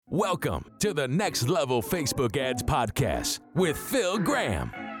Welcome to the Next Level Facebook Ads Podcast with Phil Graham.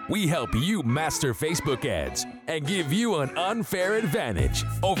 We help you master Facebook ads and give you an unfair advantage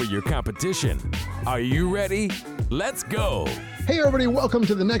over your competition. Are you ready? Let's go. Hey, everybody. Welcome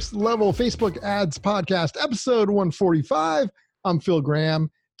to the Next Level Facebook Ads Podcast, episode 145. I'm Phil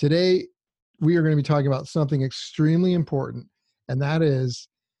Graham. Today, we are going to be talking about something extremely important, and that is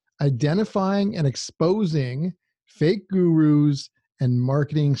identifying and exposing fake gurus and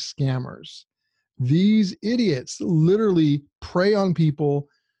marketing scammers. These idiots literally prey on people,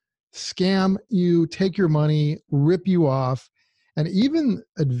 scam you, take your money, rip you off, and even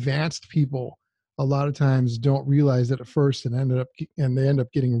advanced people a lot of times don't realize it at first and they end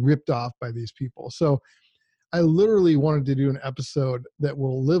up getting ripped off by these people. So I literally wanted to do an episode that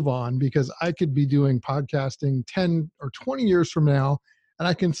will live on because I could be doing podcasting 10 or 20 years from now, and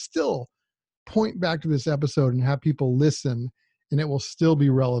I can still point back to this episode and have people listen, and it will still be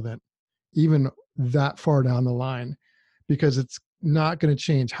relevant even that far down the line, because it's not going to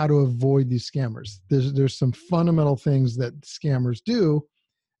change how to avoid these scammers. There's some fundamental things that scammers do,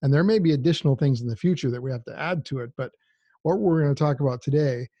 and there may be additional things in the future that we have to add to it. But what we're going to talk about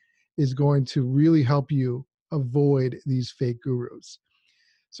today is going to really help you avoid these fake gurus.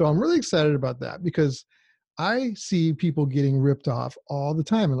 So I'm really excited about that because I see people getting ripped off all the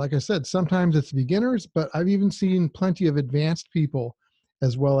time. And like I said, sometimes it's beginners, but I've even seen plenty of advanced people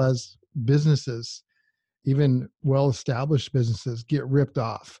as well as businesses, even well-established businesses, get ripped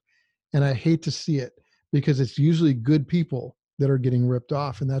off. And I hate to see it because it's usually good people that are getting ripped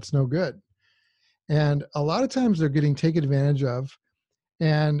off, and that's no good. And a lot of times they're getting taken advantage of,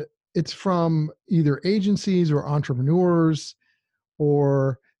 and it's from either agencies or entrepreneurs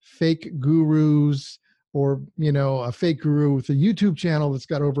or fake gurus, or, a fake guru with a YouTube channel that's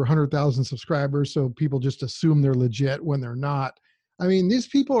got over 100,000 subscribers. So people just assume they're legit when they're not. I mean, these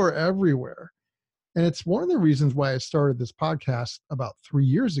people are everywhere. And it's one of the reasons why I started this podcast about 3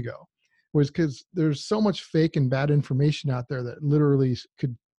 years ago, was because there's so much fake and bad information out there that literally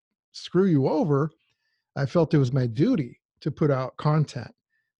could screw you over. I felt it was my duty to put out content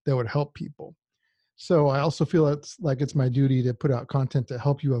that would help people. So I also feel it's my duty to put out content to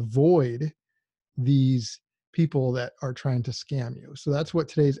help you avoid these people that are trying to scam you. So that's what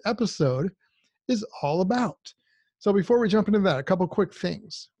today's episode is all about. So before we jump into that, a couple quick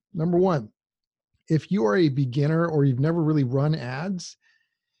things. Number one, if you are a beginner or you've never really run ads,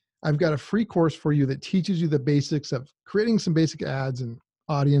 I've got a free course for you that teaches you the basics of creating some basic ads and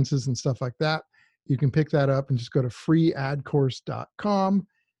audiences and stuff like that. You can pick that up and just go to freeadcourse.com.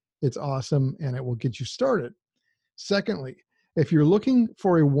 It's awesome, and it will get you started. Secondly, if you're looking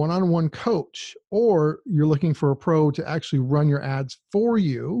for a one-on-one coach, or you're looking for a pro to actually run your ads for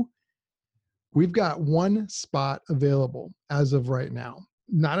you, we've got one spot available as of right now.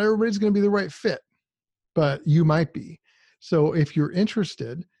 Not everybody's going to be the right fit, but you might be. So if you're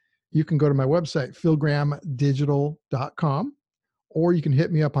interested, you can go to my website, philgrahamdigital.com, or you can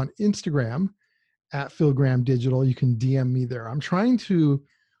hit me up on Instagram at philgrahamdigital. You can DM me there. I'm trying to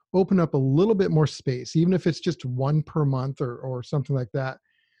open up a little bit more space, even if it's just one per month or something like that,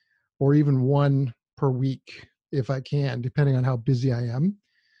 or even one per week if I can, depending on how busy I am,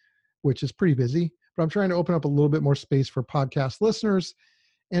 which is pretty busy. But I'm trying to open up a little bit more space for podcast listeners.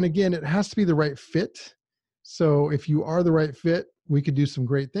 And again, it has to be the right fit. So if you are the right fit, we could do some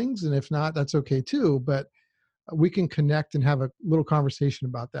great things. And if not, that's okay too. But we can connect and have a little conversation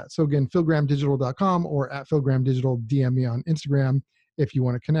about that. So again, philgrahamdigital.com or at philgrahamdigital, DM me on Instagram if you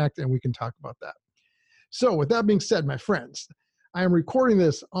want to connect, and we can talk about that. So with that being said, my friends, I am recording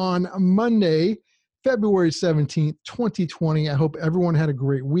this on Monday, February 17th, 2020. I hope everyone had a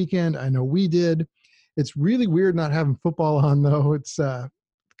great weekend. I know we did. It's really weird not having football on, though. It's kind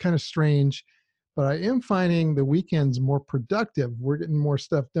of strange, but I am finding the weekends more productive. We're getting more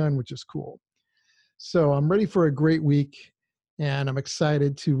stuff done, which is cool. So I'm ready for a great week, and I'm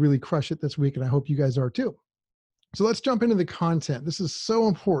excited to really crush it this week, and I hope you guys are too. So let's jump into the content. This is so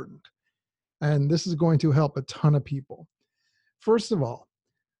important, and this is going to help a ton of people. First of all,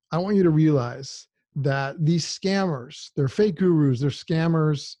 I want you to realize that these scammers, they're fake gurus, they're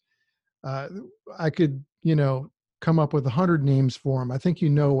scammers. I could, come up with 100 names for them. I think you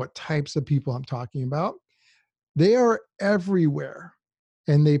know what types of people I'm talking about. They are everywhere,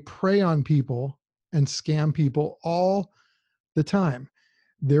 and they prey on people and scam people all the time.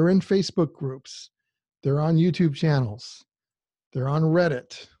 They're in Facebook groups. They're on YouTube channels. They're on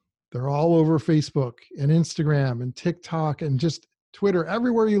Reddit. They're all over Facebook and Instagram and TikTok and just Twitter.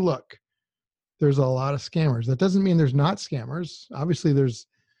 Everywhere you look, there's a lot of scammers. That doesn't mean there's not scammers. Obviously, there's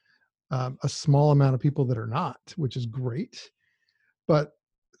a small amount of people that are not, which is great. But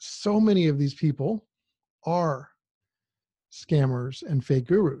so many of these people are scammers and fake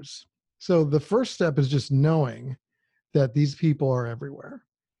gurus. So the first step is just knowing that these people are everywhere,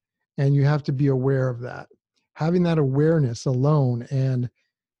 and you have to be aware of that. Having that awareness alone and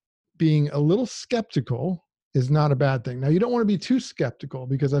being a little skeptical is not a bad thing. Now, you don't want to be too skeptical,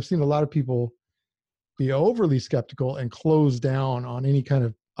 because I've seen a lot of people be overly skeptical and close down on any kind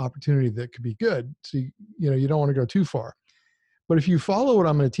of opportunity that could be good. So, you don't want to go too far. But if you follow what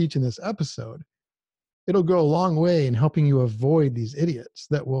I'm going to teach in this episode, it'll go a long way in helping you avoid these idiots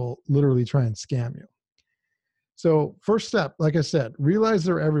that will literally try and scam you. So first step, like I said, realize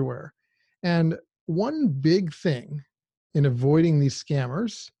they're everywhere. And one big thing in avoiding these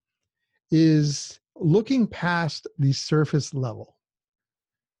scammers is looking past the surface level.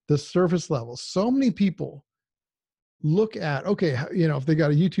 The surface level. So many people look at, okay, if they got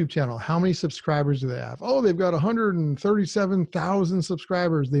a YouTube channel, how many subscribers do they have? Oh, they've got 137,000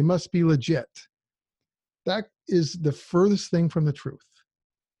 subscribers. They must be legit. That is the furthest thing from the truth.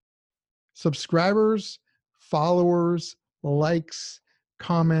 Subscribers, followers, likes,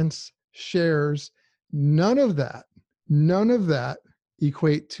 comments, shares, none of that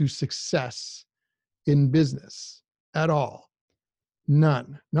equate to success in business at all.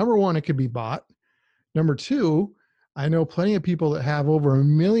 None. Number one, it could be bought. Number two, I know plenty of people that have over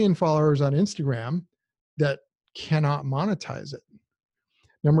 1 million followers on Instagram that cannot monetize it.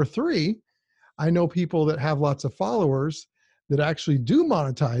 Number three, I know people that have lots of followers that actually do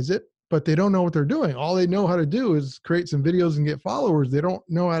monetize it, but they don't know what they're doing. All they know how to do is create some videos and get followers. They don't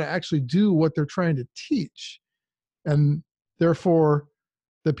know how to actually do what they're trying to teach. And therefore,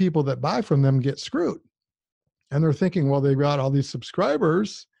 the people that buy from them get screwed. And they're thinking, well, they've got all these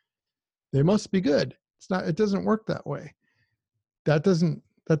subscribers, they must be good. It doesn't work that way. That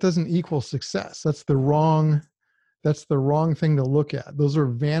doesn't equal success. That's the wrong thing to look at. Those are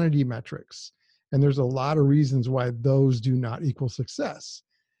vanity metrics. And there's a lot of reasons why those do not equal success.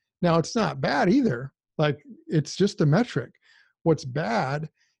 Now, it's not bad either. Like, it's just a metric. What's bad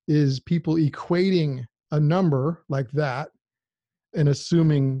is people equating a number like that and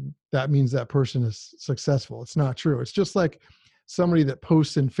assuming that means that person is successful. It's not true. It's just like somebody that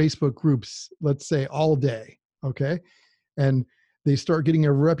posts in Facebook groups, let's say all day, okay? And they start getting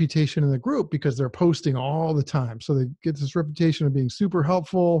a reputation in the group because they're posting all the time. So they get this reputation of being super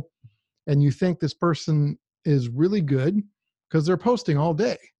helpful, and you think this person is really good because they're posting all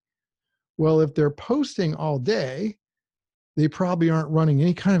day. Well, if they're posting all day, they probably aren't running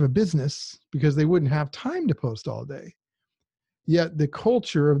any kind of a business because they wouldn't have time to post all day. Yet the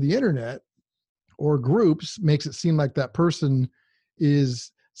culture of the internet or groups makes it seem like that person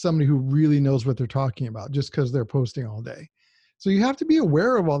is somebody who really knows what they're talking about just because they're posting all day. So you have to be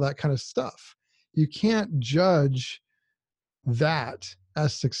aware of all that kind of stuff. You can't judge that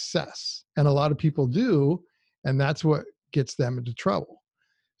as success. And a lot of people do, and that's what gets them into trouble.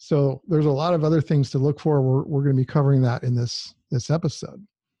 So there's a lot of other things to look for. We're going to be covering that in this episode.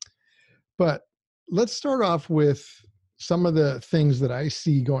 But let's start off with some of the things that I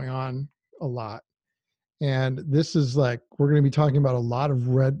see going on a lot. And this is like, we're going to be talking about a lot of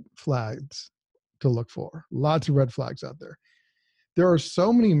red flags to look for. Lots of red flags out there. There are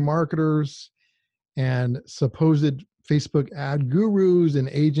so many marketers and supposed Facebook ad gurus and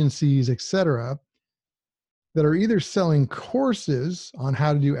agencies, etc., that are either selling courses on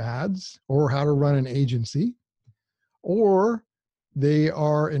how to do ads or how to run an agency, or they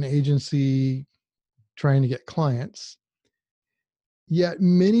are an agency trying to get clients. Yet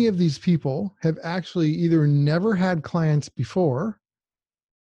many of these people have actually either never had clients before,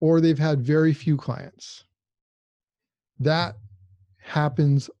 or they've had very few clients. That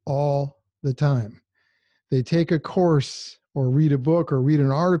happens all the time. They take a course or read a book or read an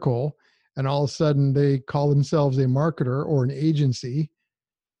article, and all of a sudden they call themselves a marketer or an agency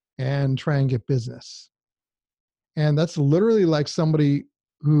and try and get business. And that's literally like somebody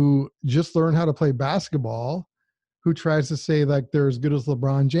who just learned how to play basketball who tries to say like they're as good as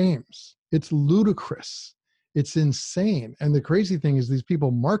LeBron James. It's ludicrous. It's insane. And the crazy thing is these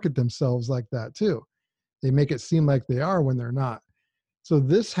people market themselves like that too. They make it seem like they are when they're not. So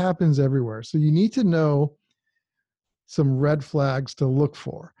this happens everywhere. So you need to know some red flags to look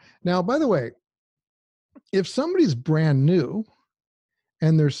for. Now, by the way, if somebody's brand new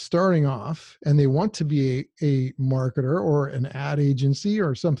and they're starting off and they want to be a marketer or an ad agency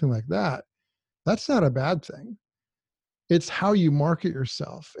or something like that, that's not a bad thing. It's how you market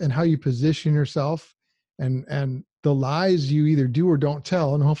yourself and how you position yourself and the lies you either do or don't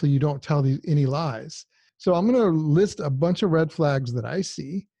tell. And hopefully you don't tell any lies. So I'm going to list a bunch of red flags that I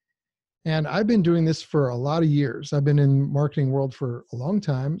see. And I've been doing this for a lot of years. I've been in marketing world for a long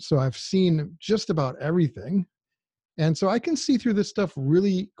time. So I've seen just about everything. And so I can see through this stuff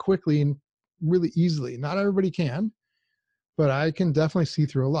really quickly and really easily. Not everybody can, but I can definitely see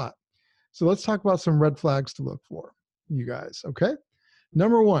through a lot. So let's talk about some red flags to look for, you guys. Okay.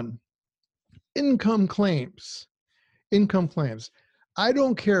 Number one, income claims. Income claims. I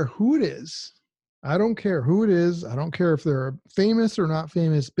don't care who it is. I don't care who it is. I don't care if they're famous or not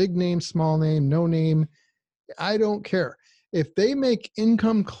famous, big name, small name, no name. I don't care. If they make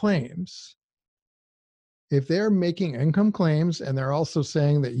income claims, if they're making income claims and they're also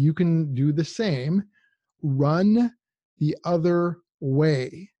saying that you can do the same, run the other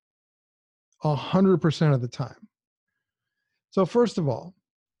way 100% of the time. So first of all,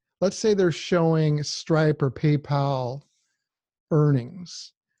 let's say they're showing Stripe or PayPal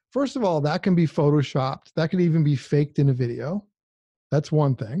earnings. First of all, that can be photoshopped. That can even be faked in a video. That's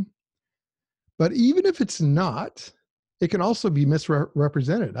one thing. But even if it's not, it can also be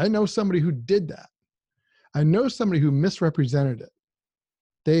misrepresented. I know somebody who did that. I know somebody who misrepresented it.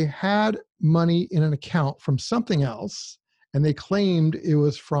 They had money in an account from something else, and they claimed it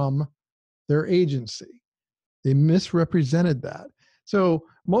was from their agency. They misrepresented that. So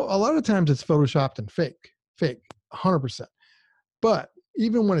a lot of times it's photoshopped and fake, 100%. But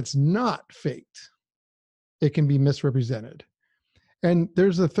even when it's not faked, it can be misrepresented. And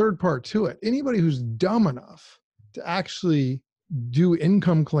there's a third part to it. Anybody who's dumb enough to actually do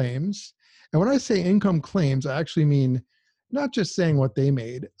income claims, and when I say income claims, I actually mean not just saying what they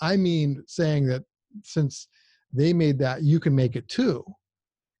made. I mean saying that since they made that, you can make it too,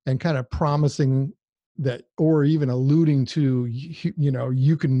 and kind of promising that, or even alluding to,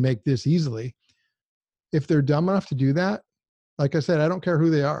 you can make this easily. If they're dumb enough to do that, like I said, I don't care who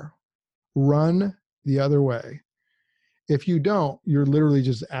they are. Run the other way. If you don't, you're literally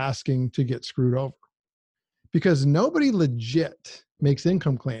just asking to get screwed over. Because nobody legit makes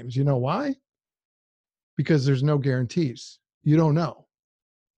income claims. You know why? Because there's no guarantees. You don't know.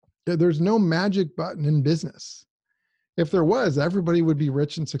 There's no magic button in business. If there was, everybody would be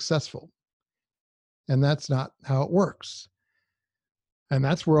rich and successful. And that's not how it works. And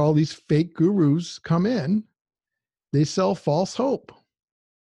that's where all these fake gurus come in. They sell false hope.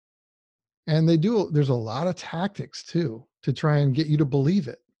 And there's a lot of tactics too, to try and get you to believe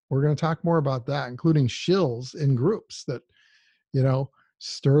it. We're going to talk more about that, including shills in groups that,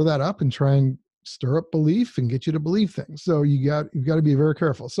 stir that up and try and stir up belief and get you to believe things. So you've got to be very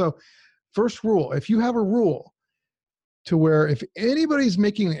careful. So first rule, if you have a rule to where if anybody's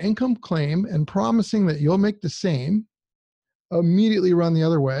making an income claim and promising that you'll make the same, immediately run the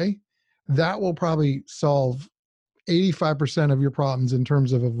other way, that will probably solve 85% of your problems in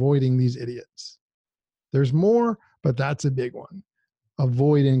terms of avoiding these idiots. There's more, but that's a big one.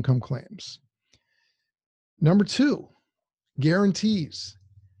 Avoid income claims. Number two, guarantees.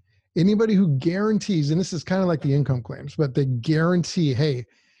 Anybody who guarantees, and this is kind of like the income claims, but they guarantee, hey,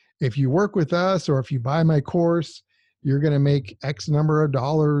 if you work with us or if you buy my course, you're going to make X number of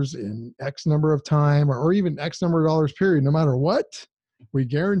dollars in X number of time, or even X number of dollars period, no matter what. We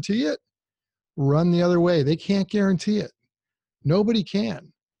guarantee it. Run the other way. They can't guarantee it. Nobody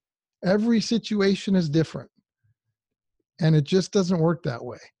can. Every situation is different. And it just doesn't work that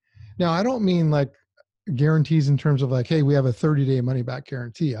way. Now, I don't mean like guarantees in terms of like, hey, we have a 30-day money back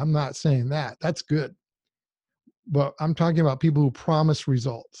guarantee. I'm not saying that. That's good. But I'm talking about people who promise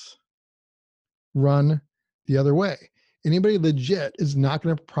results. Run the other way. Anybody legit is not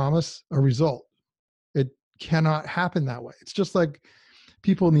going to promise a result. It cannot happen that way. It's just like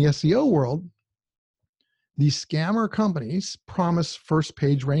people in the SEO world. These scammer companies promise first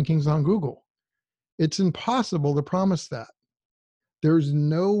page rankings on Google. It's impossible to promise that. There's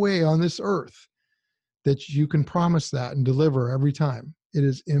no way on this earth that you can promise that and deliver every time. It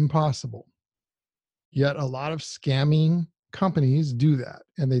is impossible. Yet a lot of scamming companies do that,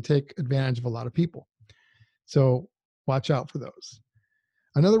 and they take advantage of a lot of people. So watch out for those.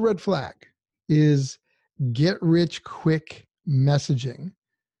 Another red flag is get rich quick messaging.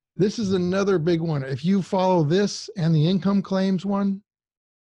 This is another big one. If you follow this and the income claims one,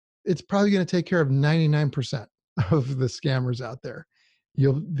 it's probably going to take care of 99% of the scammers out there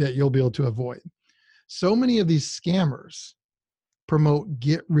that you'll be able to avoid. So many of these scammers promote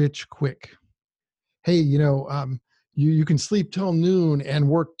get rich quick. Hey, you can sleep till noon and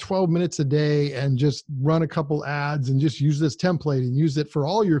work 12 minutes a day and just run a couple ads and just use this template and use it for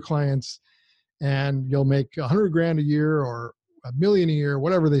all your clients, and you'll make $100,000 a year or $1 million a year,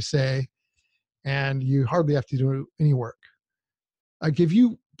 whatever they say, and you hardly have to do any work. Like if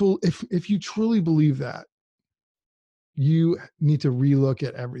you truly believe that, you need to relook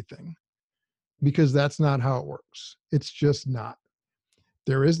at everything. because that's not how it works. It's just not.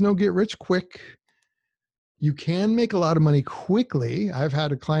 There is no get rich quick. You can make a lot of money quickly. I've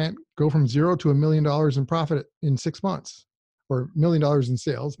had a client go from zero to $1 million in profit in 6 months, or $1 million in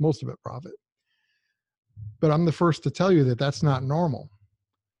sales, most of it profit. But I'm the first to tell you that that's not normal.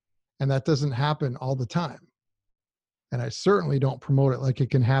 And that doesn't happen all the time. And I certainly don't promote it like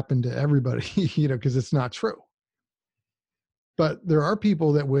it can happen to everybody, because it's not true. But there are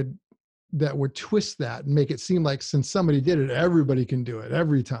people that would twist that and make it seem like since somebody did it, everybody can do it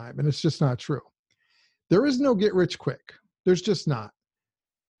every time. And it's just not true. There is no get rich quick. There's just not.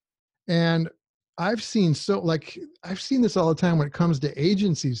 And I've seen this all the time when it comes to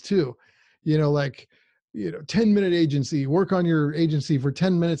agencies too. 10-minute agency, work on your agency for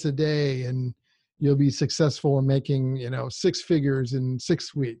 10 minutes a day and you'll be successful in making, 6 figures in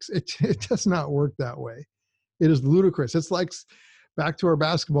 6 weeks. It does not work that way. It is ludicrous. It's like, back to our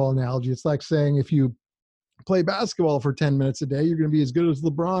basketball analogy, it's like saying if you play basketball for 10 minutes a day, you're going to be as good as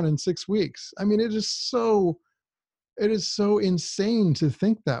LeBron in 6 weeks. I mean, it is so insane to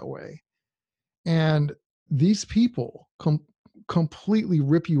think that way. And these people completely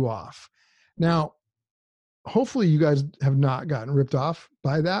rip you off. Now, hopefully you guys have not gotten ripped off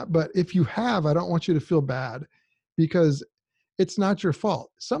by that. But if you have, I don't want you to feel bad because it's not your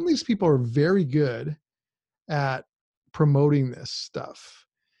fault. Some of these people are very good at promoting this stuff.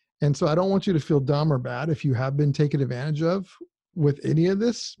 And so I don't want you to feel dumb or bad if you have been taken advantage of with any of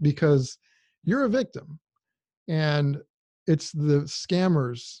this, because you're a victim and it's the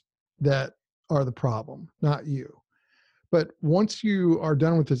scammers that are the problem, not you. But once you are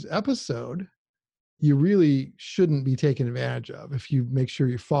done with this episode, you really shouldn't be taken advantage of if you make sure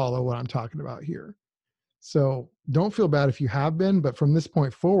you follow what I'm talking about here. So don't feel bad if you have been, but from this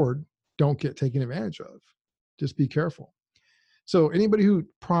point forward, don't get taken advantage of. Just be careful. So anybody who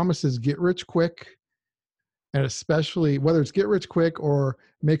promises get rich quick, and especially whether it's get rich quick or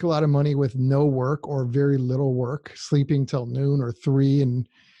make a lot of money with no work or very little work, sleeping till noon or 3 and,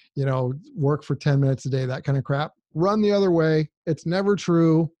 work for 10 minutes a day, that kind of crap, run the other way. It's never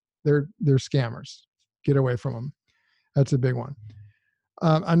true. They're scammers. Get away from them. That's a big one.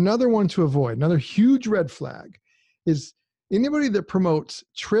 Another one to avoid, another huge red flag, is anybody that promotes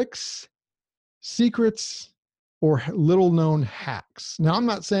tricks, secrets, or little known hacks. Now, I'm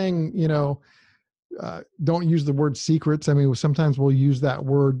not saying, don't use the word secrets. I mean, sometimes we'll use that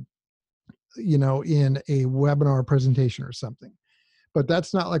word, in a webinar presentation or something, but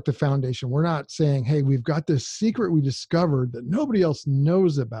that's not like the foundation. We're not saying, hey, we've got this secret we discovered that nobody else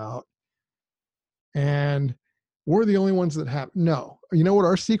knows about, and we're the only ones that have. No, you know what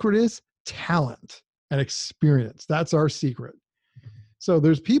our secret is? Talent and experience. That's our secret. So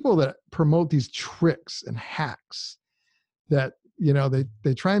there's people that promote these tricks and hacks that,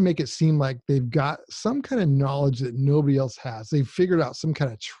 they try and make it seem like they've got some kind of knowledge that nobody else has. They've figured out some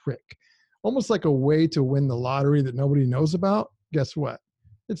kind of trick, almost like a way to win the lottery that nobody knows about. Guess what?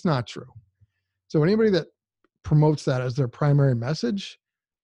 It's not true. So anybody that promotes that as their primary message,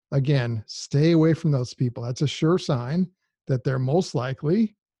 again, stay away from those people. That's a sure sign that they're most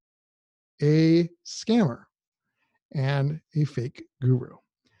likely a scammer and a fake guru.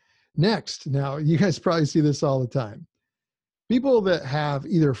 Next, now you guys probably see this all the time. People that have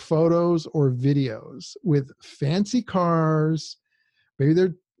either photos or videos with fancy cars, maybe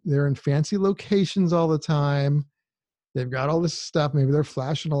they're in fancy locations all the time. They've got all this stuff. Maybe they're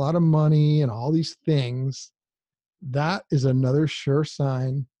flashing a lot of money and all these things. That is another sure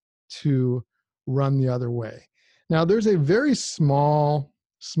sign to run the other way. Now, there's a very small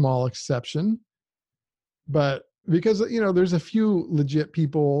exception, but because, there's a few legit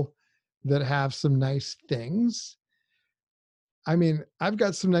people that have some nice things. I mean, I've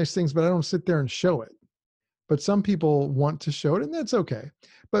got some nice things, but I don't sit there and show it. But some people want to show it, and that's okay.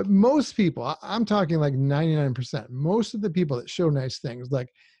 But most people, I'm talking like 99%, most of the people that show nice things, like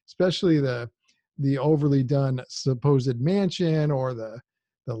especially the overly done supposed mansion or the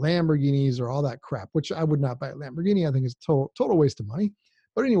Lamborghinis or all that crap, which I would not buy a Lamborghini. I think it's total waste of money.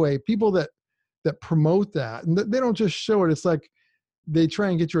 But anyway, people that promote that, and they don't just show it. It's like they try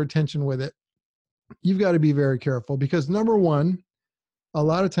and get your attention with it. You've got to be very careful because number one, a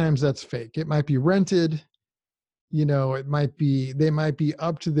lot of times that's fake. It might be rented. They might be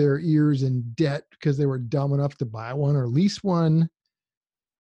up to their ears in debt because they were dumb enough to buy one or lease one.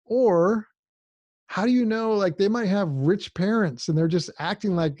 Or how do you know, like they might have rich parents and they're just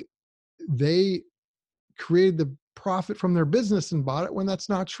acting like they created the profit from their business and bought it when that's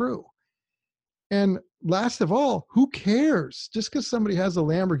not true. And last of all, who cares? Just because somebody has a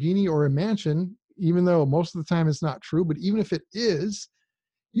Lamborghini or a mansion, even though most of the time it's not true, but even if it is,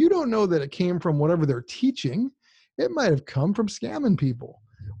 You don't know that it came from whatever they're teaching. It might have come from scamming people,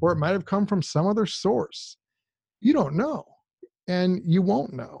 or it might have come from some other source. You don't know, and you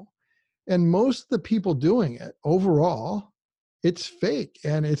won't know. And most of the people doing it overall, it's fake.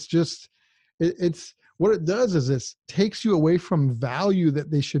 And it's just, it's what it does is it takes you away from value that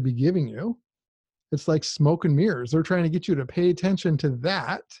they should be giving you. It's like smoke and mirrors. They're trying to get you to pay attention to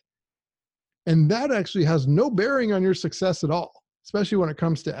that. And that actually has no bearing on your success at all, especially when it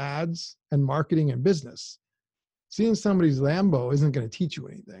comes to ads and marketing and business. Seeing somebody's Lambo isn't going to teach you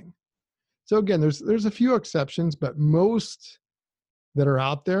anything. So again, there's a few exceptions, but most that are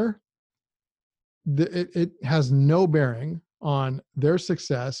out there, it has no bearing on their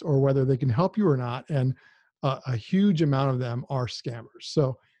success or whether they can help you or not. And a huge amount of them are scammers.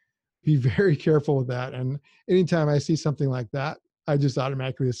 So be very careful with that. And anytime I see something like that, I just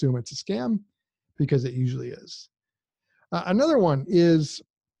automatically assume it's a scam because it usually is. Another one is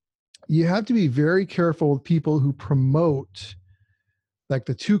you have to be very careful with people who promote like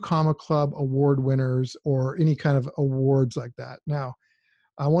the 2 Comma Club award winners or any kind of awards like that. Now,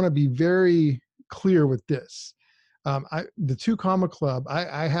 I want to be very clear with this. The 2 Comma Club,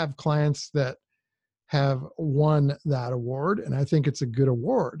 I have clients that have won that award, and I think it's a good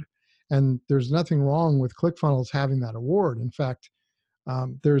award. And there's nothing wrong with ClickFunnels having that award. In fact,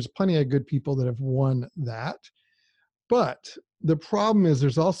 there's plenty of good people that have won that. But the problem is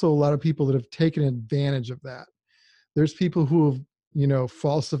there's also a lot of people that have taken advantage of that. There's people who have,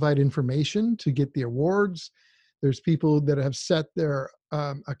 falsified information to get the awards. There's people that have set their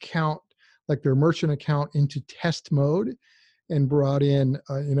account, like their merchant account, into test mode and brought in,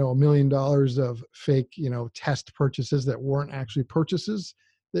 $1 million of fake, test purchases that weren't actually purchases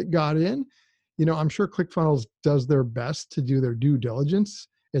that got in. I'm sure ClickFunnels does their best to do their due diligence.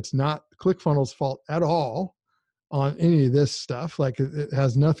 It's not ClickFunnels' fault at all on any of this stuff. Like it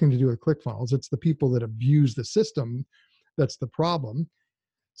has nothing to do with ClickFunnels. It's the people that abuse the system that's the problem.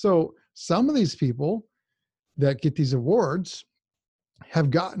 So some of these people that get these awards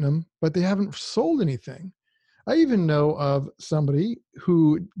have gotten them, but they haven't sold anything. I even know of somebody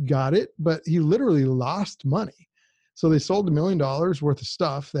who got it, but he literally lost money. So they sold $1 million worth of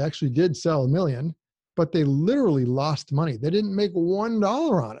stuff. They actually did sell $1 million, but they literally lost money. They didn't make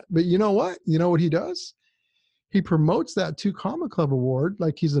 $1 on it. But you know what? You know what he does? He promotes that 2 Comma Club award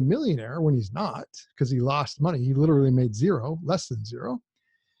like he's a millionaire when he's not, because he lost money. He literally made zero, less than zero.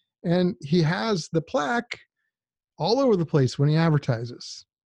 And he has the plaque all over the place when he advertises.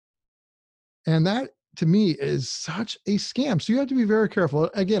 And that, to me, is such a scam. So you have to be very careful.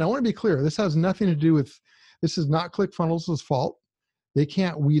 Again, I want to be clear. This has nothing to do with, this is not ClickFunnels' fault. They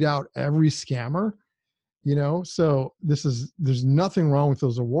can't weed out every scammer, so there's nothing wrong with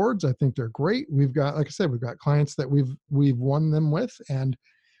those awards. I think they're great. We've got, like I said, we've got clients that we've won them with, and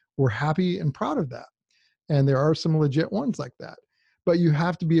we're happy and proud of that. And there are some legit ones like that. But you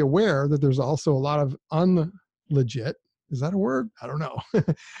have to be aware that there's also a lot of unlegit. Is that a word? I don't know.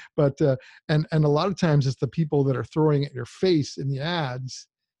 But, and a lot of times it's the people that are throwing it in your face in the ads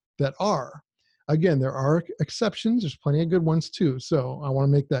that are. Again, there are exceptions. There's plenty of good ones too. So I want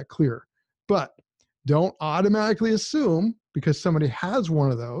to make that clear. But don't automatically assume because somebody has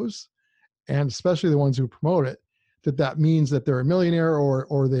one of those, and especially the ones who promote it, that means that they're a millionaire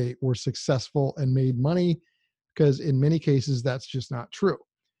or they were successful and made money, because in many cases, that's just not true.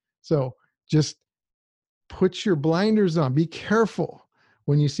 So just put your blinders on. Be careful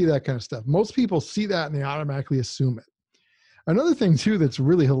when you see that kind of stuff. Most people see that and they automatically assume it. Another thing too that's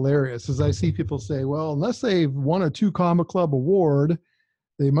really hilarious is I see people say, well, unless they've won a 2 Comma Club award,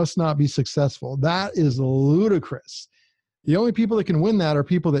 they must not be successful. That is ludicrous. The only people that can win that are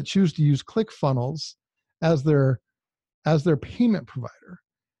people that choose to use ClickFunnels as their payment provider.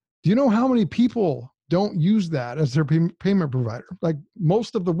 Do you know how many people don't use that as their payment provider? Like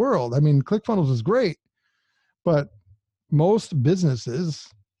most of the world. I mean, ClickFunnels is great, but most businesses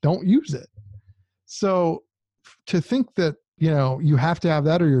don't use it. So to think that, you have to have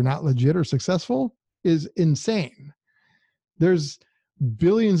that or you're not legit or successful is insane. There's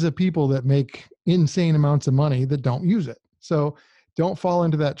billions of people that make insane amounts of money that don't use it. So don't fall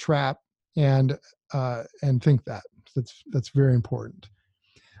into that trap and think that. That's very important.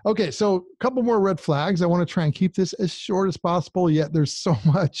 Okay, so a couple more red flags. I want to try and keep this as short as possible, yet there's so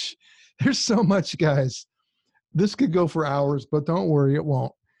much, guys. This could go for hours, but don't worry, it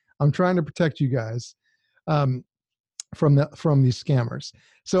won't. I'm trying to protect you guys from these scammers.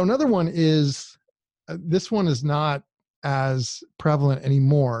 So another one is, this one is not as prevalent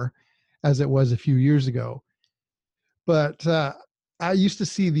anymore as it was a few years ago. But I used to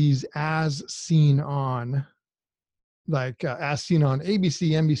see these as seen on like as seen on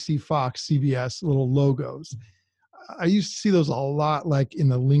ABC, NBC, Fox, CBS, little logos. I used to see those a lot, like in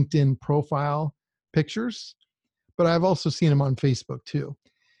the LinkedIn profile pictures, but I've also seen them on Facebook too.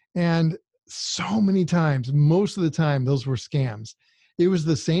 And so many times, most of the time, those were scams. It was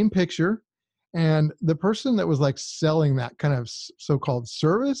the same picture, and the person that was like selling that kind of so-called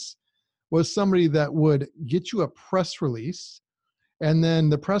service was somebody that would get you a press release, and then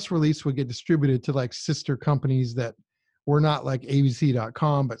the press release would get distributed to like sister companies that were not like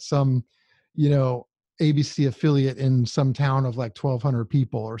abc.com, but some, you know, ABC affiliate in some town of like 1,200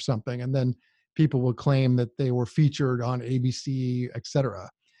 people or something. And then people would claim that they were featured on ABC, et cetera.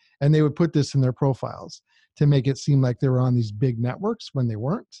 And they would put this in their profiles to make it seem like they were on these big networks when they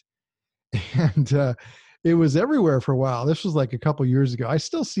weren't. And it was everywhere for a while. This was like a couple years ago. I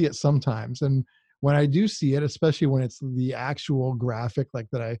still see it sometimes. And when I do see it, especially when it's the actual graphic, like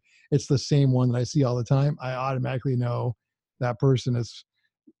that it's the same one that I see all the time, I automatically know that person is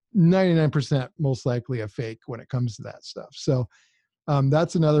 99% most likely a fake when it comes to that stuff. So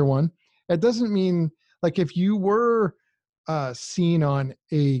that's another one. It doesn't mean, like, if you were seen on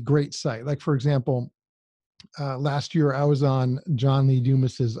a great site, like for example, last year I was on John Lee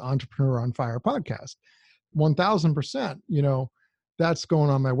Dumas's Entrepreneur on Fire podcast. 1000%, you know, that's going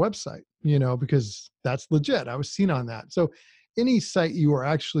on my website, you know, because that's legit. I was seen on that. So any site you are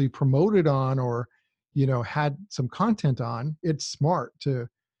actually promoted on, or, you know, had some content on, it's smart to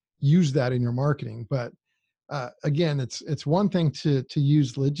use that in your marketing. But again, it's one thing to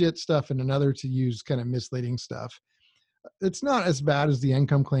use legit stuff and another to use kind of misleading stuff. It's not as bad as the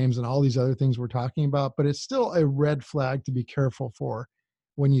income claims and all these other things we're talking about, but it's still a red flag to be careful for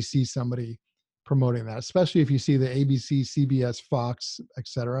when you see somebody promoting that, especially if you see the ABC, CBS, Fox,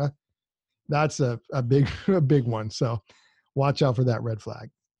 etc. That's a big a big one. So watch out for that red flag.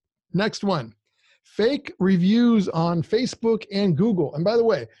 Next one, fake reviews on Facebook and Google. And by the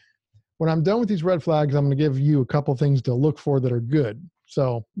way, when I'm done with these red flags, I'm going to give you a couple things to look for that are good.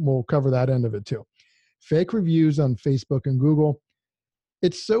 So we'll cover that end of it too. Fake reviews on Facebook and Google.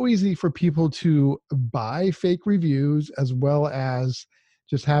 It's so easy for people to buy fake reviews, as well as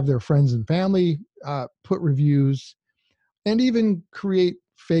just have their friends and family put reviews, and even create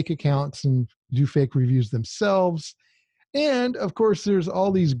fake accounts and do fake reviews themselves. And of course, there's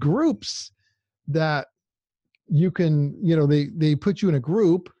all these groups that you can, you know, they put you in a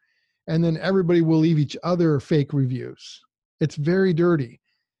group, and then everybody will leave each other fake reviews. It's very dirty.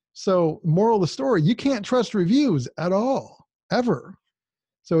 So moral of the story, you can't trust reviews at all, ever.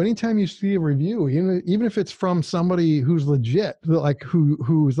 So anytime you see a review, even if it's from somebody who's legit, like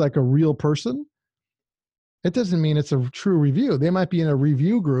who's like a real person, it doesn't mean it's a true review. They might be in a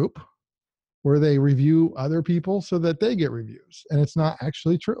review group where they review other people so that they get reviews, and it's not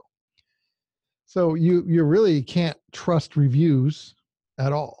actually true. So you really can't trust reviews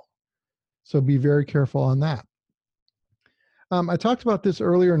at all. So be very careful on that. I talked about this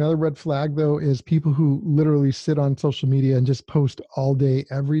earlier. Another red flag, though, is people who literally sit on social media and just post all day,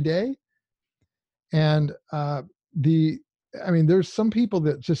 every day. And there's some people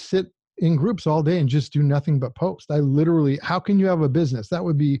that just sit in groups all day and just do nothing but post. How can you have a business? That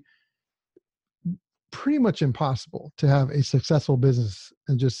would be pretty much impossible to have a successful business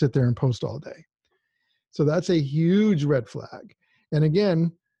and just sit there and post all day. So that's a huge red flag. And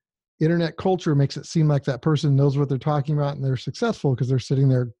again, internet culture makes it seem like that person knows what they're talking about and they're successful because they're sitting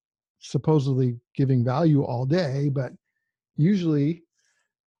there supposedly giving value all day, but usually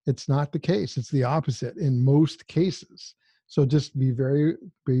it's not the case. It's the opposite in most cases. So just be very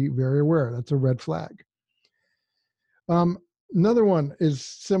aware. That's a red flag. Another one is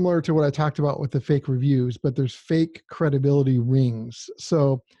similar to what I talked about with the fake reviews, but there's fake credibility rings.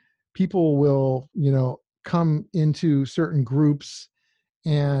 So people will, you know, come into certain groups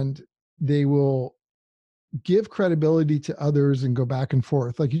and they will give credibility to others and go back and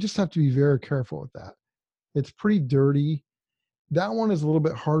forth. Like, you just have to be very careful with that. It's pretty dirty. That one is a little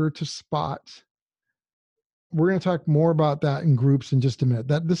bit harder to spot. We're going to talk more about that in groups in just a minute.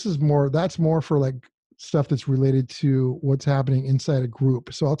 That's more for like stuff that's related to what's happening inside a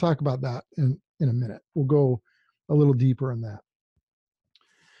group. So I'll talk about that in a minute. We'll go a little deeper on that.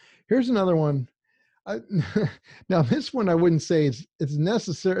 Here's another one. Now this one I wouldn't say it's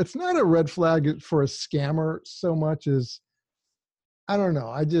necessary. It's not a red flag for a scammer so much as, I don't know.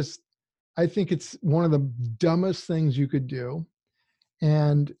 I think it's one of the dumbest things you could do.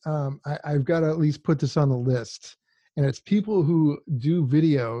 And I've got to at least put this on the list. And it's people who do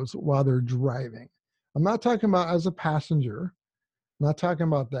videos while they're driving. I'm not talking about as a passenger. I'm not talking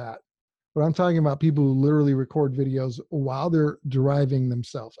about that. But I'm talking about people who literally record videos while they're driving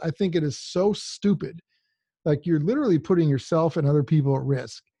themselves. I think it is so stupid Like you're literally putting yourself and other people at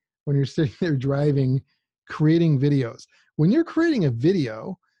risk when you're sitting there driving, creating videos. When you're creating a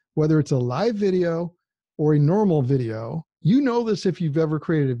video, whether it's a live video or a normal video, you know this if you've ever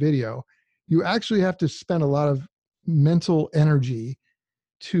created a video, you actually have to spend a lot of mental energy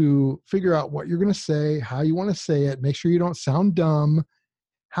to figure out what you're going to say, how you want to say it, make sure you don't sound dumb.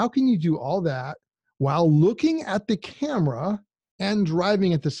 How can you do all that while looking at the camera and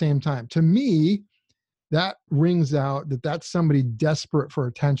driving at the same time? To me, that rings out that that's somebody desperate for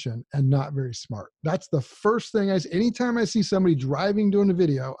attention and not very smart. That's the first thing anytime I see somebody driving doing a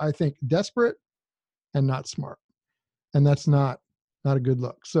video, I think desperate and not smart. And that's not a good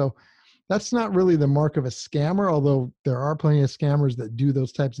look. So that's not really the mark of a scammer, although there are plenty of scammers that do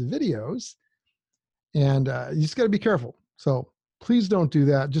those types of videos. And you just got to be careful. So please don't do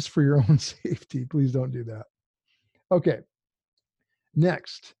that just for your own safety. Please don't do that. Okay.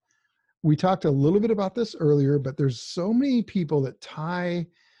 Next, we talked a little bit about this earlier, but there's so many people that tie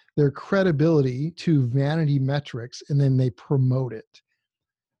their credibility to vanity metrics and then they promote it.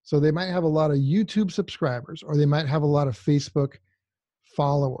 So they might have a lot of YouTube subscribers, or they might have a lot of Facebook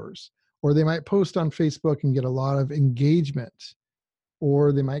followers, or they might post on Facebook and get a lot of engagement,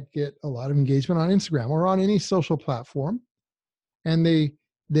 or they might get a lot of engagement on Instagram or on any social platform. And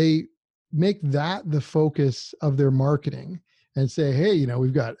they make that the focus of their marketing and say, hey,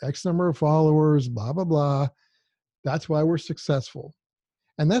 we've got X number of followers, blah, blah, blah. That's why we're successful.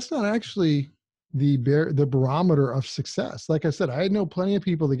 And that's not actually the barometer of success. Like I said, I know plenty of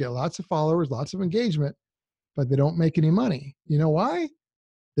people that get lots of followers, lots of engagement, but they don't make any money. You know why?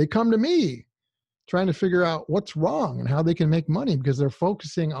 They come to me trying to figure out what's wrong and how they can make money because they're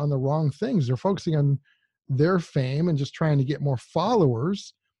focusing on the wrong things. They're focusing on their fame and just trying to get more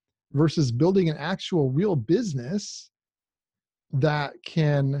followers versus building an actual real business that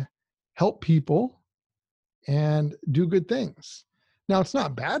can help people and do good things. Now, it's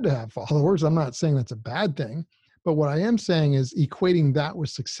not bad to have followers. I'm not saying that's a bad thing. But what I am saying is equating that with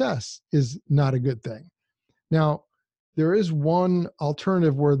success is not a good thing. Now, there is one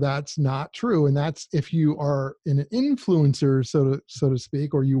alternative where that's not true. And that's if you are an influencer, so to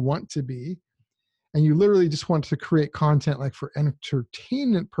speak, or you want to be, and you literally just want to create content like for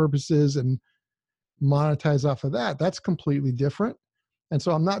entertainment purposes and monetize off of that, that's completely different. And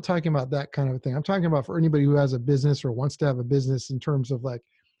so I'm not talking about that kind of a thing. I'm talking about for anybody who has a business or wants to have a business in terms of like,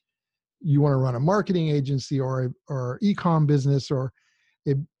 you want to run a marketing agency or e-com business or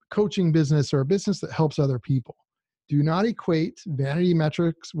a coaching business or a business that helps other people. Do not equate vanity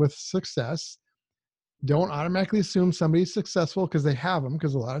metrics with success. Don't automatically assume somebody's successful because they have them,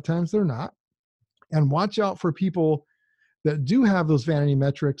 because a lot of times they're not. And watch out for people that do have those vanity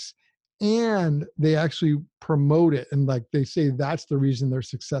metrics and they actually promote it. And like they say, that's the reason they're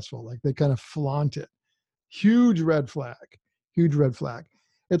successful. Like they kind of flaunt it. Huge red flag, huge red flag.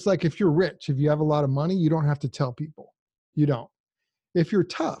 It's like if you're rich, if you have a lot of money, you don't have to tell people. You don't. If you're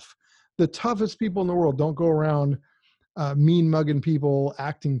tough, the toughest people in the world don't go around mean mugging people,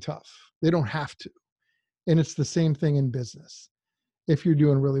 acting tough. They don't have to. And it's the same thing in business. If you're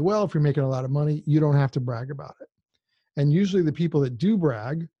doing really well, if you're making a lot of money, you don't have to brag about it. And usually the people that do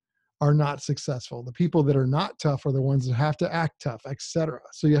brag are not successful. The people that are not tough are the ones that have to act tough, etc.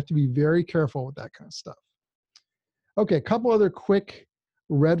 So you have to be very careful with that kind of stuff. Okay, a couple other quick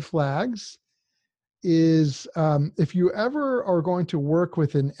red flags is if you ever are going to work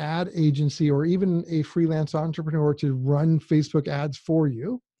with an ad agency or even a freelance entrepreneur to run Facebook ads for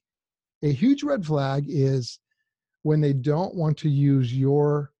you, a huge red flag is when they don't want to use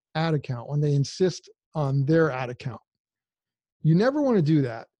your ad account, when they insist on their ad account. You never want to do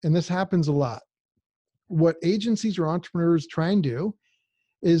that. And this happens a lot. What agencies or entrepreneurs try and do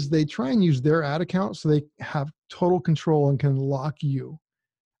is they try and use their ad account so they have total control and can lock you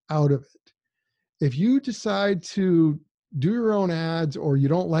out of it. If you decide to do your own ads or you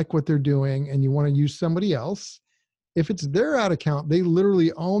don't like what they're doing and you want to use somebody else, if it's their ad account, they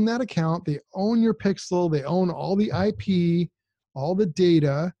literally own that account. They own your pixel. They own all the IP, all the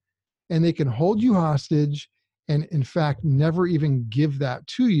data, and they can hold you hostage and in fact, never even give that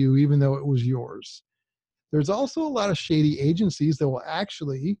to you, even though it was yours. There's also a lot of shady agencies that will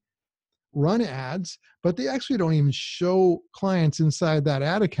actually run ads, but they actually don't even show clients inside that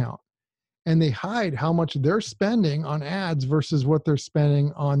ad account. And they hide how much they're spending on ads versus what they're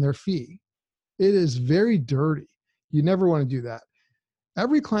spending on their fee. It is very dirty. You never want to do that.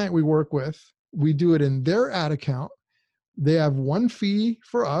 Every client we work with, we do it in their ad account. They have one fee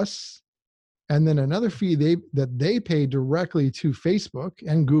for us, and then another fee that they pay directly to Facebook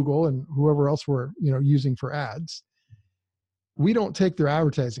and Google and whoever else we're using for ads. we don't take their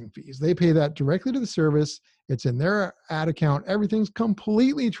advertising fees. They pay that directly to the service. It's in their ad account. Everything's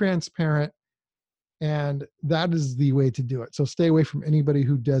completely transparent. And that is the way to do it. So stay away from anybody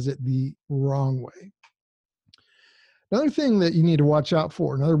who does it the wrong way. Another thing that you need to watch out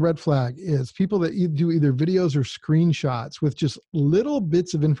for, another red flag, is people that do either videos or screenshots with just little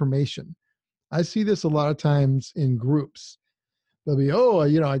bits of information. I see this a lot of times in groups. They'll be,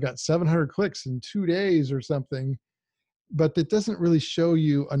 I got 700 clicks in 2 days or something, but that doesn't really show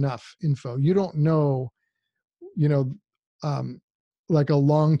you enough info. You don't know, like a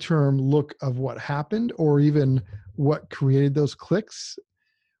long-term look of what happened, or even what created those clicks,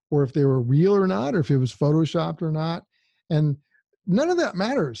 or if they were real or not, or if it was photoshopped or not. And none of that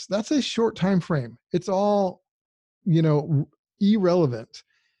matters. That's a short time frame. It's all, irrelevant.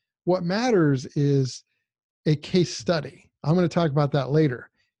 What matters is a case study. I'm going to talk about that later.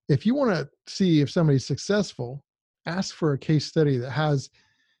 If you want to see if somebody's successful, ask for a case study that has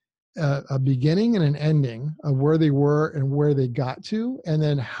a beginning and an ending of where they were and where they got to, and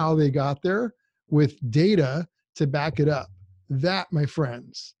then how they got there with data to back it up. That, my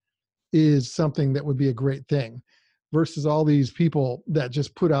friends, is something that would be a great thing, versus all these people that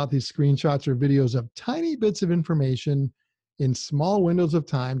just put out these screenshots or videos of tiny bits of information in small windows of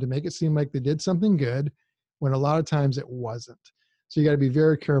time to make it seem like they did something good, when a lot of times it wasn't. So you got to be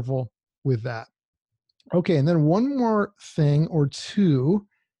very careful with that. Okay, and then one more thing or two,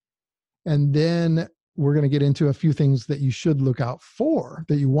 and then we're going to get into a few things that you should look out for,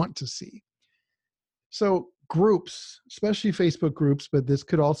 that you want to see. So groups, especially Facebook groups, but this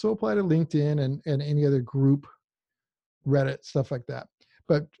could also apply to LinkedIn and any other group, Reddit, stuff like that.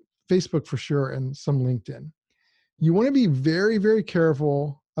 But Facebook for sure, and some LinkedIn. You want to be very, very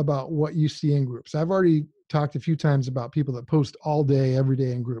careful about what you see in groups. I've already talked a few times about people that post all day, every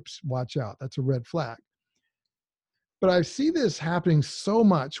day in groups. Watch out. That's a red flag. But I see this happening so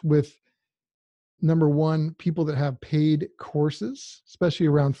much with, number one, people that have paid courses, especially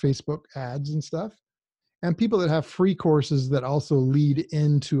around Facebook ads and stuff, and people that have free courses that also lead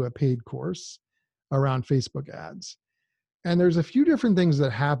into a paid course around Facebook ads. And there's a few different things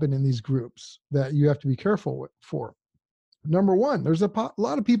that happen in these groups that you have to be careful for. Number one, there's a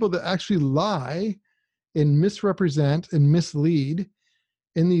lot of people that actually lie and misrepresent and mislead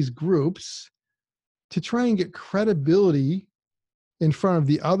in these groups to try and get credibility in front of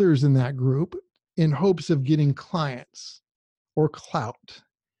the others in that group in hopes of getting clients or clout.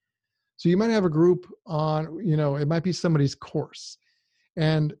 So you might have a group on, it might be somebody's course,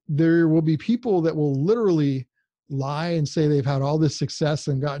 and there will be people that will literally lie and say they've had all this success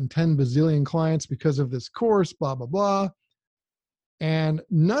and gotten 10 bazillion clients because of this course, blah, blah, blah. And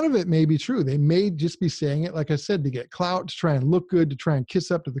none of it may be true. They may just be saying it, like I said, to get clout, to try and look good, to try and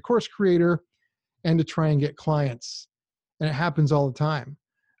kiss up to the course creator, and to try and get clients. And it happens all the time.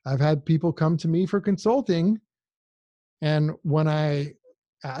 I've had people come to me for consulting, and when I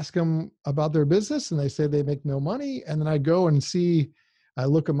ask them about their business and they say they make no money, and then I go and I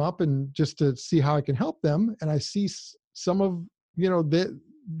look them up and just to see how I can help them, and I see some of,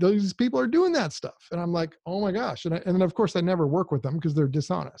 those people are doing that stuff. And I'm like, oh my gosh. And then of course I never work with them because they're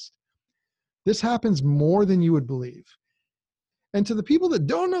dishonest. This happens more than you would believe. And to the people that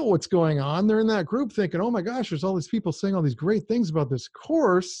don't know what's going on, they're in that group thinking, oh my gosh, there's all these people saying all these great things about this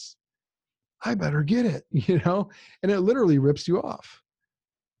course. I better get it, and it literally rips you off.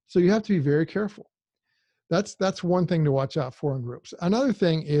 So you have to be very careful. That's one thing to watch out for in groups. Another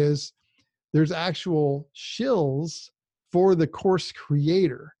thing is there's actual shills for the course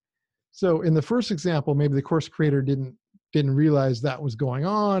creator. So in the first example, maybe the course creator didn't realize that was going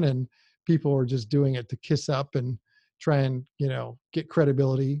on, and people are just doing it to kiss up and try and, get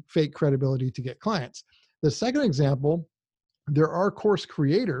credibility, fake credibility to get clients. The second example, there are course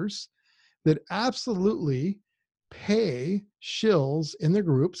creators that absolutely pay shills in the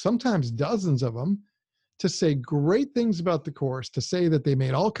group, sometimes dozens of them, to say great things about the course, to say that they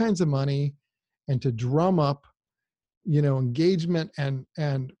made all kinds of money, and to drum up, engagement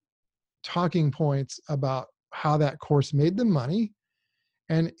and talking points about how that course made them money.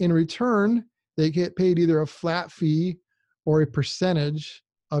 And in return, they get paid either a flat fee or a percentage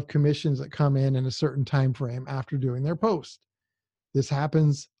of commissions that come in a certain time frame after doing their post. This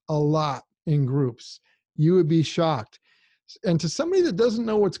happens a lot in groups. You would be shocked. And to somebody that doesn't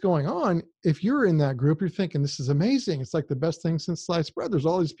know what's going on, if you're in that group, you're thinking, this is amazing. It's like the best thing since sliced bread. There's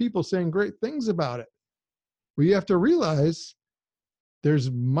all these people saying great things about it. Well, you have to realize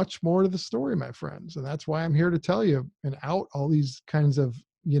there's much more to the story, my friends. And that's why I'm here to tell you and out all these kinds of,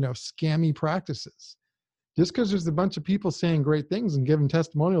 scammy practices. Just because there's a bunch of people saying great things and giving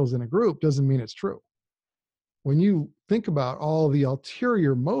testimonials in a group doesn't mean it's true. when you think about all the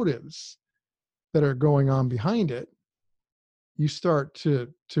ulterior motives that are going on behind it, you start to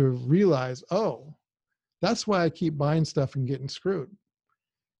realize, oh, that's why I keep buying stuff and getting screwed.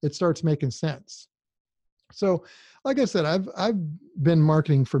 It starts making sense. So, like I said, I've been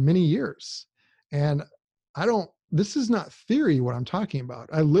marketing for many years, and this is not theory what I'm talking about.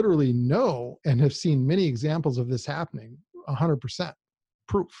 I literally know and have seen many examples of this happening, 100%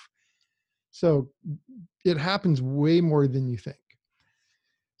 proof. So it happens way more than you think.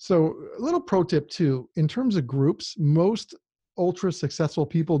 So a little pro tip too, in terms of groups, most ultra successful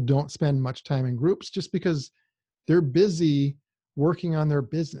people don't spend much time in groups just because they're busy working on their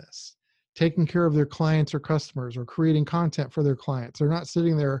business, taking care of their clients or customers, or creating content for their clients. They're not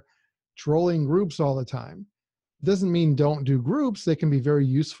sitting there trolling groups all the time. It doesn't mean don't do groups. They can be very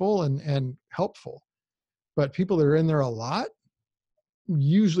useful and helpful. But people that are in there a lot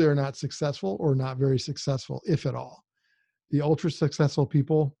usually are not successful, or not very successful, if at all. The ultra successful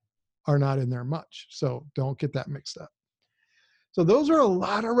people are not in there much. So don't get that mixed up. So those are a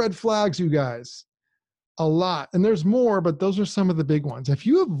lot of red flags, you guys. A lot. And there's more, but those are some of the big ones. If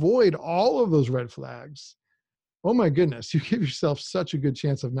you avoid all of those red flags, oh my goodness, you give yourself such a good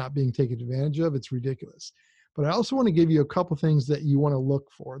chance of not being taken advantage of. It's ridiculous. But I also want to give you a couple things that you want to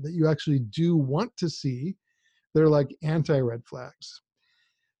look for, that you actually do want to see. They're like anti-red flags.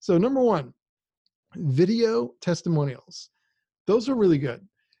 So number one, video testimonials. Those are really good.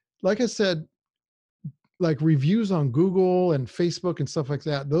 Like I said, like reviews on Google and Facebook and stuff like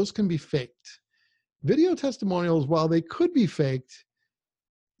that, those can be faked. Video testimonials, while they could be faked,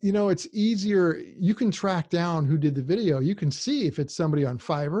 it's easier. You can track down who did the video. You can see if it's somebody on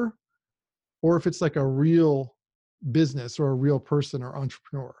Fiverr or if it's like a real business or a real person or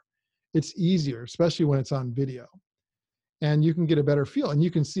entrepreneur. It's easier, especially when it's on video. And you can get a better feel. And you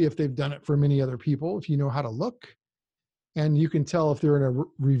can see if they've done it for many other people, if you know how to look. And you can tell if they're in a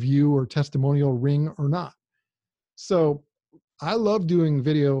review or testimonial ring or not. So I love doing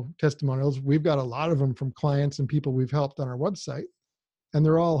video testimonials. We've got a lot of them from clients and people we've helped on our website, and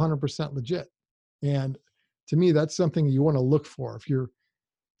they're all 100% legit. And to me, that's something you want to look for. If you're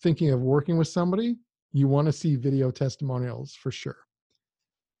thinking of working with somebody, you want to see video testimonials for sure.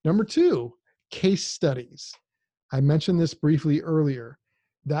 Number two, case studies. I mentioned this briefly earlier.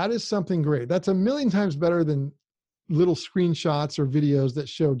 That is something great. That's a million times better than little screenshots or videos that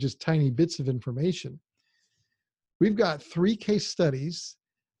show just tiny bits of information. We've got 3 case studies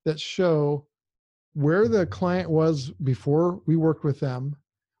that show where the client was before we worked with them,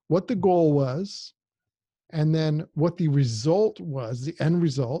 what the goal was, and then what the result was, the end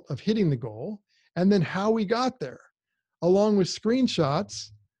result of hitting the goal, and then how we got there, along with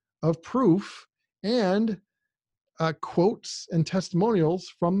screenshots of proof and quotes and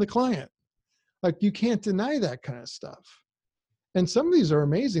testimonials from the client. Like, you can't deny that kind of stuff. And some of these are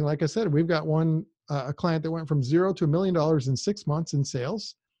amazing. Like I said, we've got one, a client that went from $0 to $1 million in 6 months in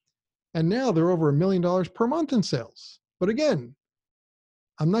sales. And now they're over $1 million per month in sales. But again,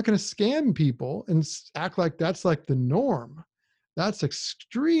 I'm not going to scam people and act like that's like the norm. That's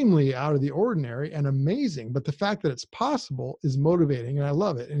extremely out of the ordinary and amazing. But the fact that it's possible is motivating, and I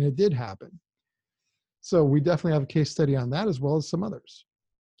love it. And it did happen. So we definitely have a case study on that, as well as some others.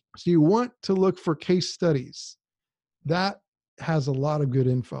 So you want to look for case studies. That has a lot of good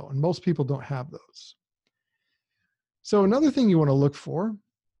info, and most people don't have those. So another thing you want to look for,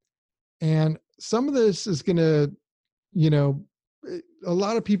 and some of this is going to, a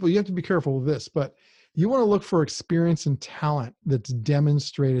lot of people, you have to be careful with this, but you want to look for experience and talent that's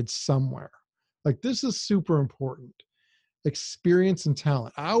demonstrated somewhere. Like, this is super important. Experience and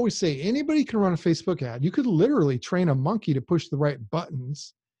talent. I always say anybody can run a Facebook ad. You could literally train a monkey to push the right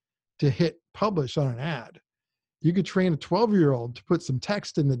buttons to hit publish on an ad. You could train a 12-year-old to put some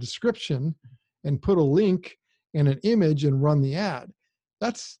text in the description and put a link and an image and run the ad.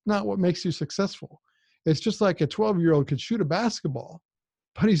 That's not what makes you successful. It's just like a 12-year-old could shoot a basketball,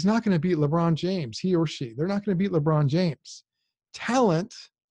 but he's not going to beat LeBron James, he or she. They're not going to beat LeBron James. Talent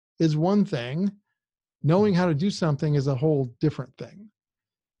is one thing. Knowing how to do something is a whole different thing.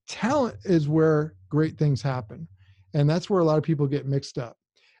 Talent is where great things happen. And that's where a lot of people get mixed up.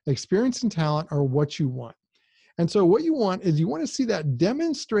 Experience and talent are what you want. And so what you want is you want to see that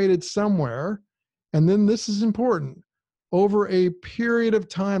demonstrated somewhere. And then this is important, over a period of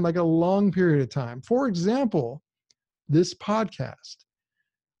time, like a long period of time. For example, this podcast.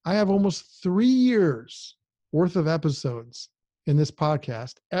 I have almost 3 years worth of episodes in this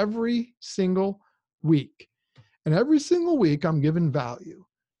podcast every single week. And every single week I'm given value.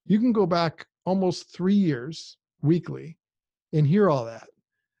 You can go back almost 3 years weekly and hear all that.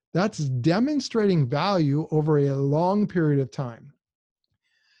 That's demonstrating value over a long period of time.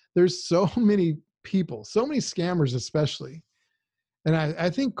 There's so many people, so many scammers especially. And I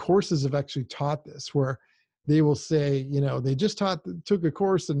think courses have actually taught this, where they will say, they just took a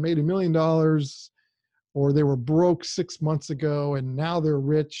course and made $1 million, or they were broke 6 months ago and now they're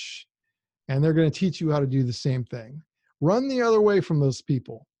rich, and they're going to teach you how to do the same thing. Run the other way from those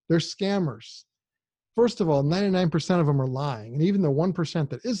people. They're scammers. First of all, 99% of them are lying. And even the 1%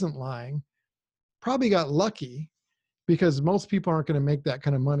 that isn't lying probably got lucky, because most people aren't going to make that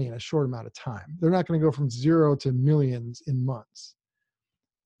kind of money in a short amount of time. They're not going to go from zero to millions in months,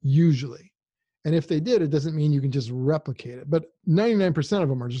 usually. And if they did, it doesn't mean you can just replicate it. But 99% of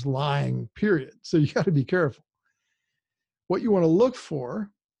them are just lying, period. So you got to be careful. What you want to look for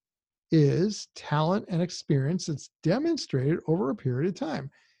is talent and experience that's demonstrated over a period of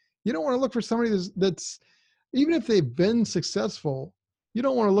time. You don't want to look for somebody that's even if they've been successful, you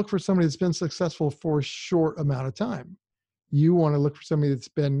don't want to look for somebody that's been successful for a short amount of time. You want to look for somebody that's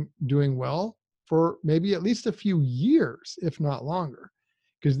been doing well for maybe at least a few years, if not longer,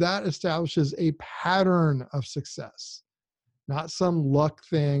 because that establishes a pattern of success, not some luck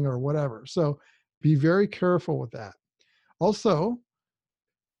thing or whatever. So be very careful with that. Also,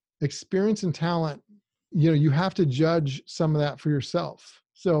 experience and talent, you have to judge some of that for yourself.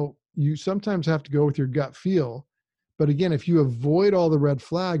 So you sometimes have to go with your gut feel. But again, if you avoid all the red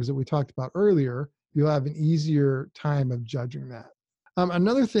flags that we talked about earlier, you'll have an easier time of judging that.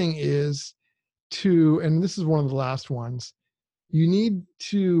 Another thing is and this is one of the last ones, you need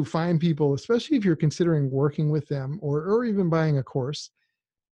to find people, especially if you're considering working with them or even buying a course,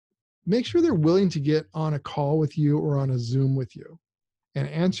 make sure they're willing to get on a call with you or on a Zoom with you and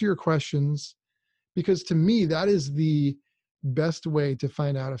answer your questions, because to me, that is the best way to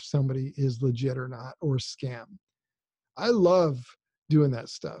find out if somebody is legit or not, or a scam. I love doing that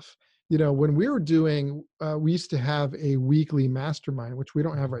stuff. When we were doing, we used to have a weekly mastermind, which we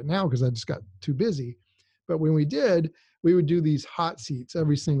don't have right now because I just got too busy. But when we did, we would do these hot seats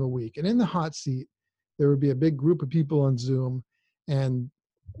every single week. And in the hot seat, there would be a big group of people on Zoom, and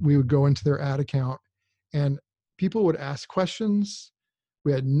we would go into their ad account and people would ask questions.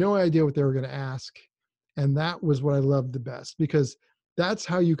 We had no idea what they were going to ask. And that was what I loved the best, because that's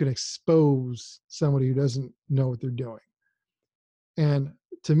how you can expose somebody who doesn't know what they're doing. And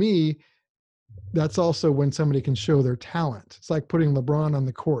to me, that's also when somebody can show their talent. It's like putting LeBron on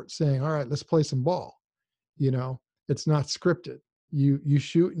the court saying, all right, let's play some ball. It's not scripted. You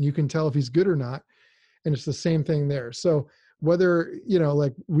shoot and you can tell if he's good or not. And it's the same thing there. So whether,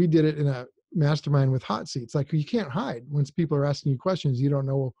 like we did it in a mastermind with hot seats, like you can't hide. Once people are asking you questions, you don't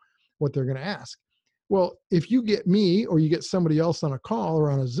know what they're going to ask. Well, if you get me or you get somebody else on a call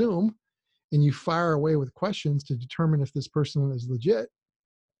or on a Zoom and you fire away with questions to determine if this person is legit,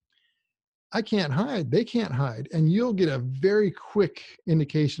 I can't hide. They can't hide. And you'll get a very quick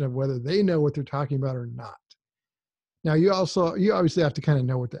indication of whether they know what they're talking about or not. Now, you obviously have to kind of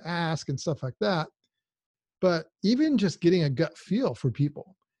know what to ask and stuff like that. But even just getting a gut feel for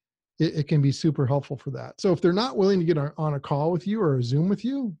people, it can be super helpful for that. So if they're not willing to get on a call with you or a Zoom with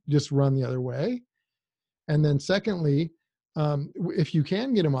you, just run the other way. And then secondly, if you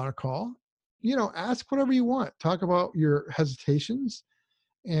can get them on a call, ask whatever you want. Talk about your hesitations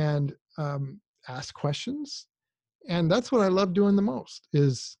and ask questions. And that's what I love doing the most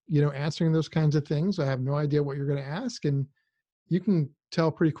is, answering those kinds of things. I have no idea what you're going to ask. And you can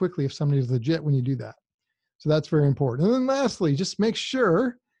tell pretty quickly if somebody's legit when you do that. So that's very important. And then lastly, just make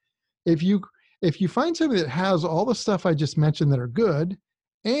sure if you find somebody that has all the stuff I just mentioned that are good,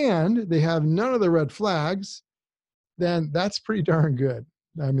 and they have none of the red flags, then that's pretty darn good.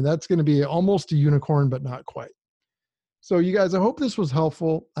 I mean, that's going to be almost a unicorn, but not quite. So you guys, I hope this was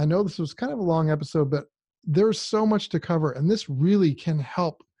helpful. I know this was kind of a long episode, but there's so much to cover, and this really can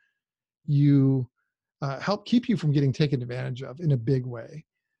help you, help keep you from getting taken advantage of in a big way.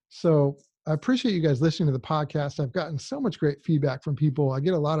 So I appreciate you guys listening to the podcast. I've gotten so much great feedback from people. I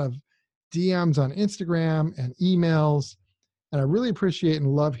get a lot of DMs on Instagram and emails, and I really appreciate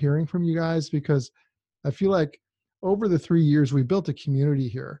and love hearing from you guys, because I feel like over the 3 years, we built a community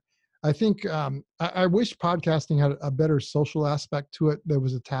here. I think I wish podcasting had a better social aspect to it that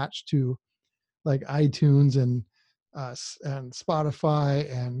was attached to like iTunes and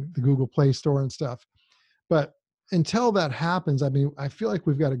Spotify and the Google Play Store and stuff. But until that happens, I mean, I feel like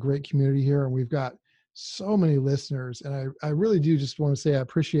we've got a great community here, and we've got so many listeners. And I really do just want to say I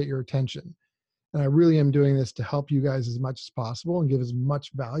appreciate your attention. And I really am doing this to help you guys as much as possible and give as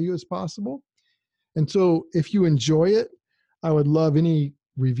much value as possible. And so if you enjoy it, I would love any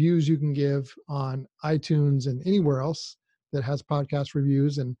reviews you can give on iTunes and anywhere else. that has podcast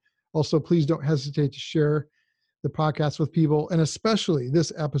reviews. And also, please don't hesitate to share the podcast with people, and especially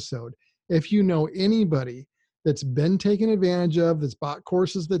this episode. If you know anybody that's been taken advantage of, that's bought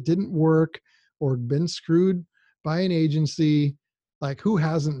courses that didn't work or been screwed by an agency, like who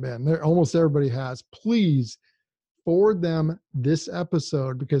hasn't been? Almost everybody has. Please forward them this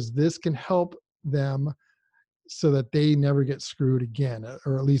episode, because this can help them so that they never get screwed again,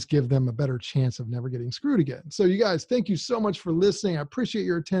 or at least give them a better chance of never getting screwed again. So you guys, thank you so much for listening. I appreciate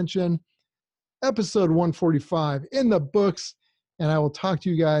your attention. Episode 145 in the books, and I will talk to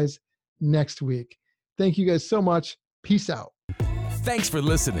you guys next week. Thank you guys so much. Peace out. Thanks for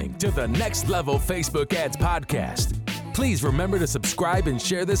listening to the Next Level Facebook Ads Podcast. Please remember to subscribe and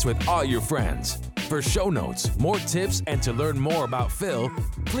share this with all your friends. For show notes, more tips, and to learn more about Phil,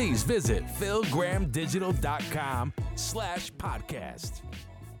 please visit philgrahamdigital.com/podcast.